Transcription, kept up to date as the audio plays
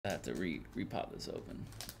I have to repop this open.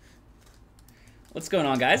 What's going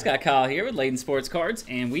on, guys? Got Kyle here with Layton Sports Cards,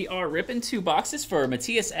 and we are ripping 2 boxes for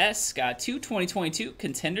Mattias S. Got 2 2022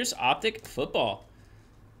 Contenders Optic football.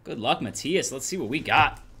 Good luck, Mattias. Let's see what we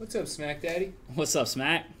got. What's up, Smack Daddy? What's up,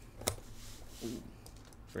 Smack? Ooh,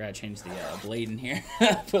 forgot to change the blade in here.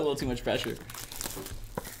 Put a little too much pressure.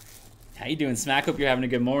 How you doing, Smack? Hope you're having a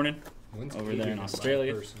good morning. When's over KJ there in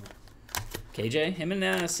Australia. KJ, him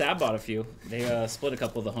and Sab bought a few. They split a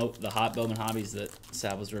couple of the hot Bowman hobbies that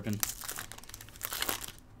Sab was ripping.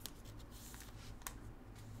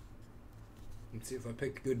 Let's see if I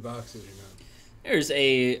pick good boxes or not. There's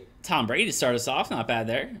a Tom Brady to start us off. Not bad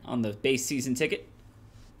there on the base season ticket.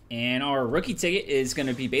 And our rookie ticket is going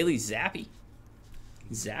to be Bailey Zappi.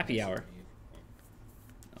 Zappy hour.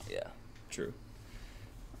 Oh, yeah, true.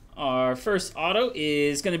 Our first auto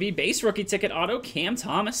is going to be base rookie ticket auto, Cam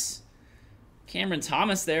Thomas. Cameron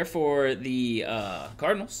Thomas there for the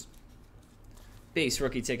Cardinals. Base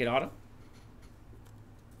rookie ticket auto.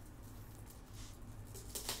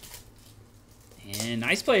 And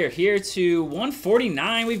nice player here to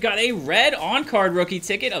 149. We've got a red on-card rookie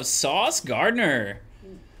ticket of Sauce Gardner.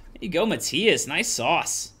 There you go, Mattias. Nice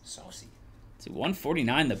sauce. Saucy. To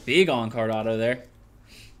 149, the big on-card auto there.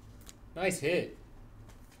 Nice hit.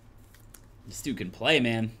 This dude can play,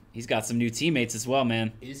 man. He's got some new teammates as well,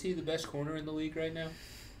 man. Is he the best corner in the league right now?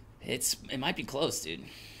 It might be close, dude.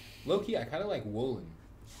 Low-key, I kind of like Woolen.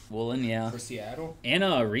 Woolen, yeah. For Seattle. And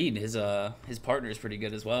Reed, his partner is pretty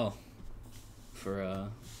good as well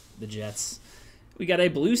for the Jets. We got a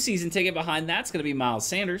blue season ticket behind that. It's going to be Miles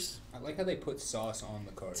Sanders. I like how they put Sauce on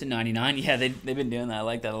the card. To 99. Yeah, they've been doing that. I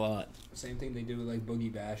like that a lot. Same thing they do with like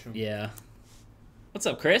Boogie Basham. Yeah. What's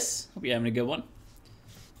up, Chris? Hope you're having a good one.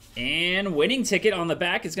 And winning ticket on the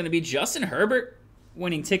back is going to be Justin Herbert.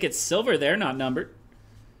 Winning ticket silver there, not numbered.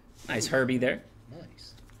 Nice Herbie there.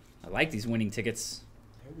 Nice. I like these winning tickets.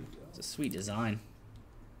 There we go. It's a sweet design.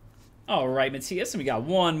 All right, Mattias, and we got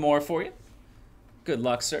one more for you. Good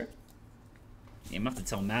luck, sir. Yeah, I'm going to have to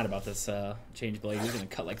tell Matt about this change blade. He's going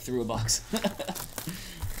to cut like through a box.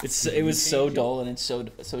 It was so dull and it's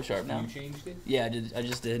so sharp now. You changed it? Yeah, I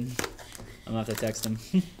just did. I'm going to have to text him.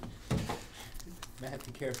 Matt,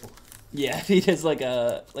 be careful. Yeah, if he does like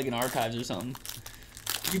an archives or something.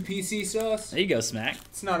 You PC Sauce? There you go, Smack.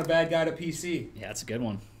 It's not a bad guy to PC. Yeah, that's a good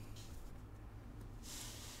one.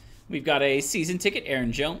 We've got a season ticket,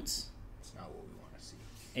 Aaron Jones. That's not what we want to see.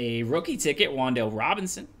 A rookie ticket, Wan'Dale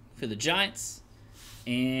Robinson for the Giants.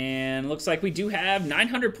 And looks like we do have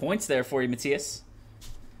 900 points there for you, Mattias.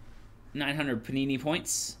 900 Panini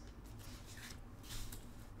points.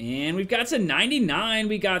 And we've got to 99.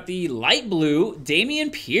 We got the light blue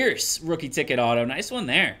Dameon Pierce rookie ticket auto. Nice one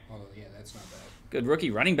there. Oh, yeah, that's not bad. Good rookie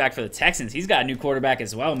running back for the Texans. He's got a new quarterback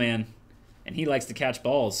as well, man. And he likes to catch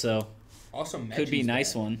balls, so Also, could be a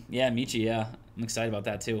nice one. Yeah, Michi, yeah. I'm excited about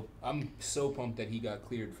that, too. I'm so pumped that he got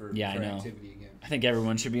cleared for I know. activity again. I think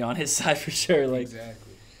everyone should be on his side for sure. Like.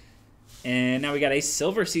 Exactly. And now we got a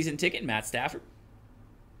silver season ticket, Matt Stafford.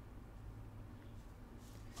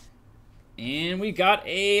 And we got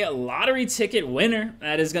a lottery ticket winner.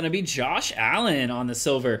 That is going to be Josh Allen on the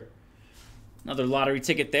silver. Another lottery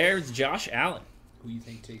ticket there. It's Josh Allen. Who do you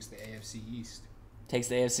think takes the AFC East? Takes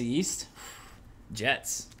the AFC East?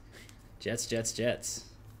 Jets. Jets. J-E-T-S.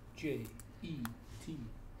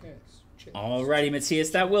 Alrighty,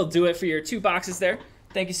 Mattias. That will do it for your 2 boxes there.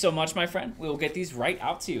 Thank you so much, my friend. We will get these right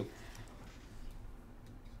out to you.